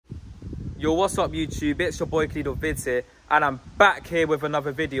Yo, what's up YouTube? It's your boy Kledo Vids here, and I'm back here with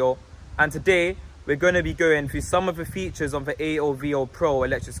another video. And today we're going to be going through some of the features of the AOVO Pro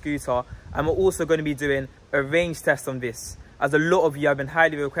Electric Scooter, and we're also going to be doing a range test on this, as a lot of you have been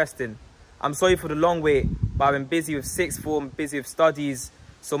highly requesting. I'm sorry for the long wait, but I've been busy with sixth form, busy with studies,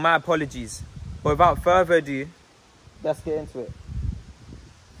 so my apologies. But without further ado, let's get into it.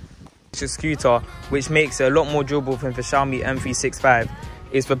 Electric scooter, which makes it a lot more durable than the Xiaomi M365,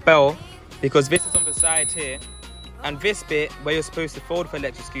 is the bell, because this is on the side here, and this bit where you're supposed to fold the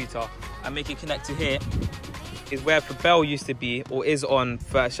electric scooter and make it connect to here is where the bell used to be, or is on,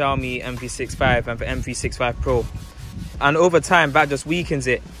 for Xiaomi M365 and the M365 Pro. And over time that just weakens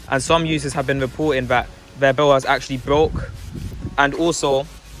it, and some users have been reporting that their bell has actually broke. And also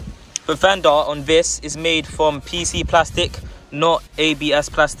the fender on this is made from PC plastic, not ABS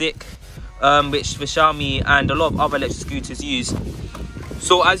plastic, which the Xiaomi and a lot of other electric scooters use.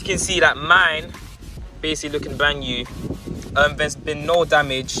 So as you can see, that mine basically looking brand new. There's been no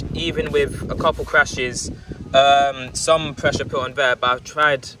damage, even with a couple crashes, some pressure put on there, but I've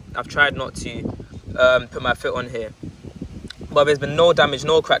tried not to put my foot on here. But there's been no damage,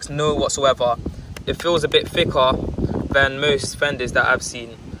 no cracks, no whatsoever. It feels a bit thicker than most fenders that I've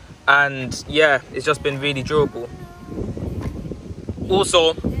seen, and yeah, it's just been really durable.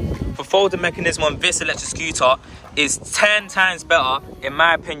 Also, the folding mechanism on this electric scooter is 10 times better, in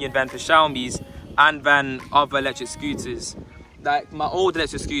my opinion, than the Xiaomi's and than other electric scooters. Like my old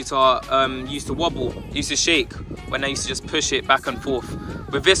electric scooter used to wobble, used to shake when I used to just push it back and forth.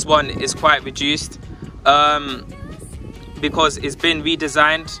 With this one, it's quite reduced because it's been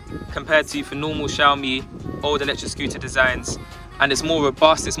redesigned compared to the normal Xiaomi old electric scooter designs, and it's more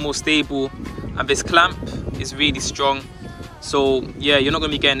robust, it's more stable, and this clamp is really strong. So yeah, you're not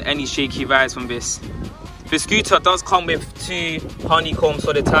going to be getting any shaky rides from this. The scooter does come with 2 honeycomb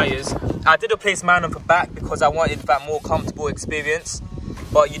solid tyres. I did replace mine on the back because I wanted that more comfortable experience,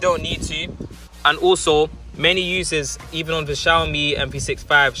 but you don't need to. And also, many users, even on the Xiaomi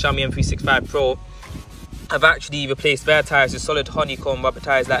M365, Xiaomi M365 Pro, have actually replaced their tyres with solid honeycomb rubber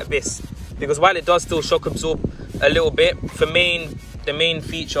tyres like this, because while it does still shock absorb a little bit, the main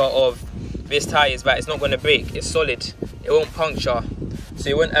feature of this tyre is that it's not going to break. It's solid, it won't puncture, so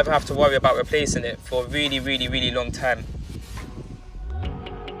you won't ever have to worry about replacing it for a really, really, really long time.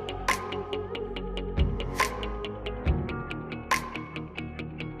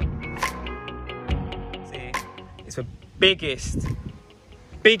 See, it's the biggest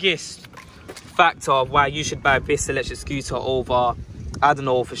factor of why you should buy this electric scooter over, I don't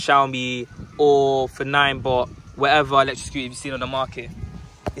know, for Xiaomi or for 9bot, whatever electric scooter you've seen on the market.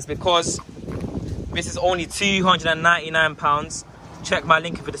 It's because this is only £299. Check my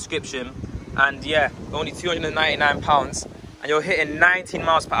link in the description, and yeah, only £299, and you're hitting 19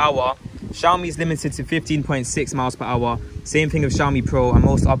 miles per hour. Xiaomi is limited to 15.6 miles per hour. Same thing with Xiaomi Pro and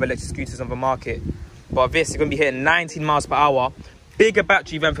most other electric scooters on the market. But this, you're going to be hitting 19 miles per hour. Bigger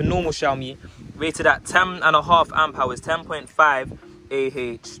battery than for normal Xiaomi, rated at 10.5 amp hours, 10.5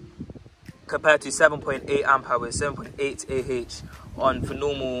 AH, compared to 7.8 amp hours, 7.8 AH on the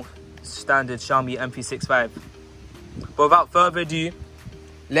normal standard Xiaomi M365. But without further ado,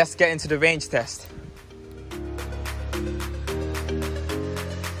 let's get into the range test.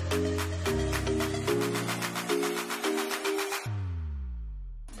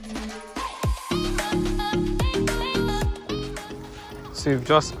 So we've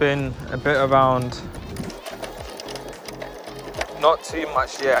just been a bit around, not too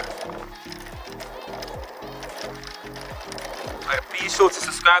much yet. But be sure to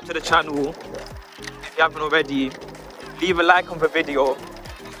subscribe to the channel if you haven't already. Leave a like on the video,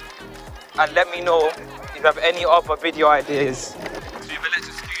 and let me know if you have any other video ideas to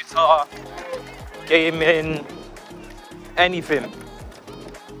electric scooter, gaming, anything.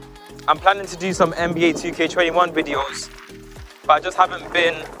 I'm planning to do some NBA 2K21 videos, but I just haven't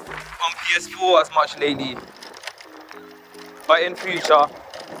been on PS4 as much lately. But in future,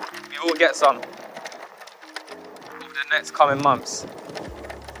 we will get some over the next coming months.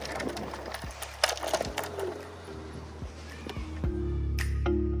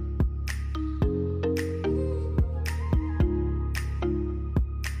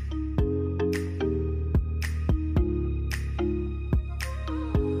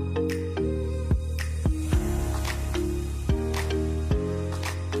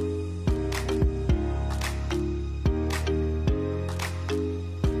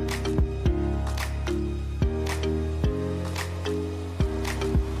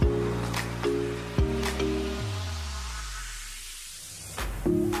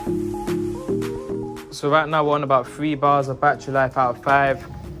 So right now we're on about 3 bars of battery life out of 5.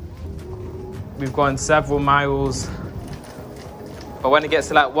 we've gone several miles. But when it gets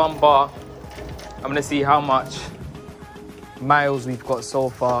to like 1 bar, I'm gonna see how much miles we've got so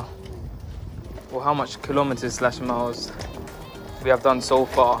far, or how much kilometers / miles we have done so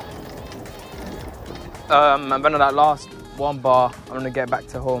far. And then on that last 1 bar, I'm gonna get back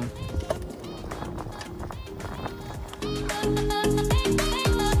to home.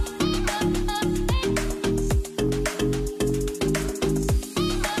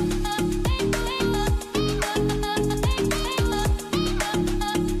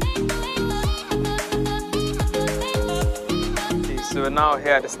 So we're now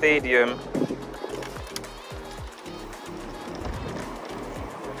here at the stadium.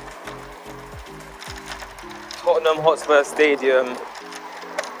 Tottenham Hotspur Stadium.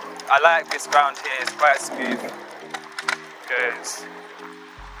 I like this ground here, it's quite smooth. Good.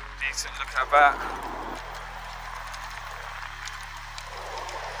 Decent, look at that.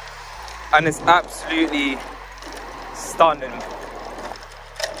 And it's absolutely stunning.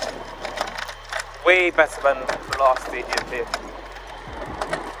 Way better than the last stadium here.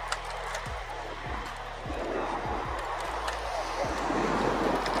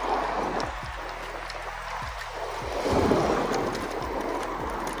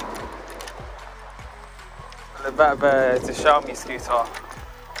 The back there is a Xiaomi scooter,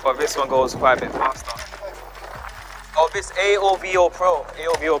 but this one goes quite a bit faster. Oh, this AOVO Pro.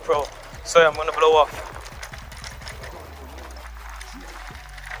 Sorry, I'm gonna blow off.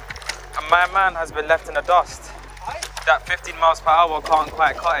 And my man has been left in the dust. That 15 miles per hour can't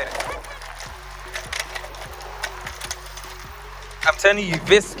quite cut it. I'm telling you,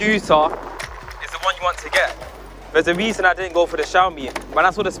 this scooter is the one you want to get. There's a reason I didn't go for the Xiaomi. When I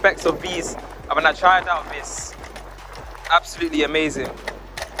saw the specs of these, and when I tried out this, absolutely amazing.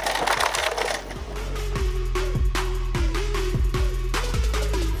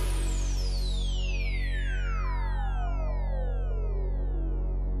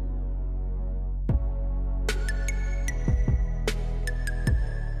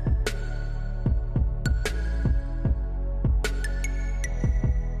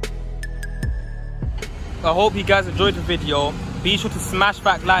 I hope you guys enjoyed the video. Be sure to smash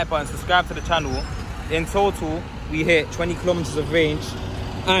that like button, subscribe to the channel. In total, we hit 20 kilometers of range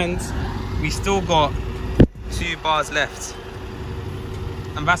and we still got 2 bars left.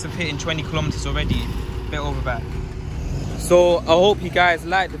 And that's of hitting 20 kilometers already, a bit over back. So I hope you guys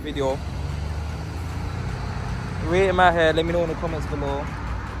liked the video. Rate my hair, let me know in the comments below.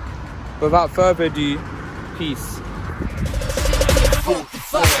 Without further ado, peace.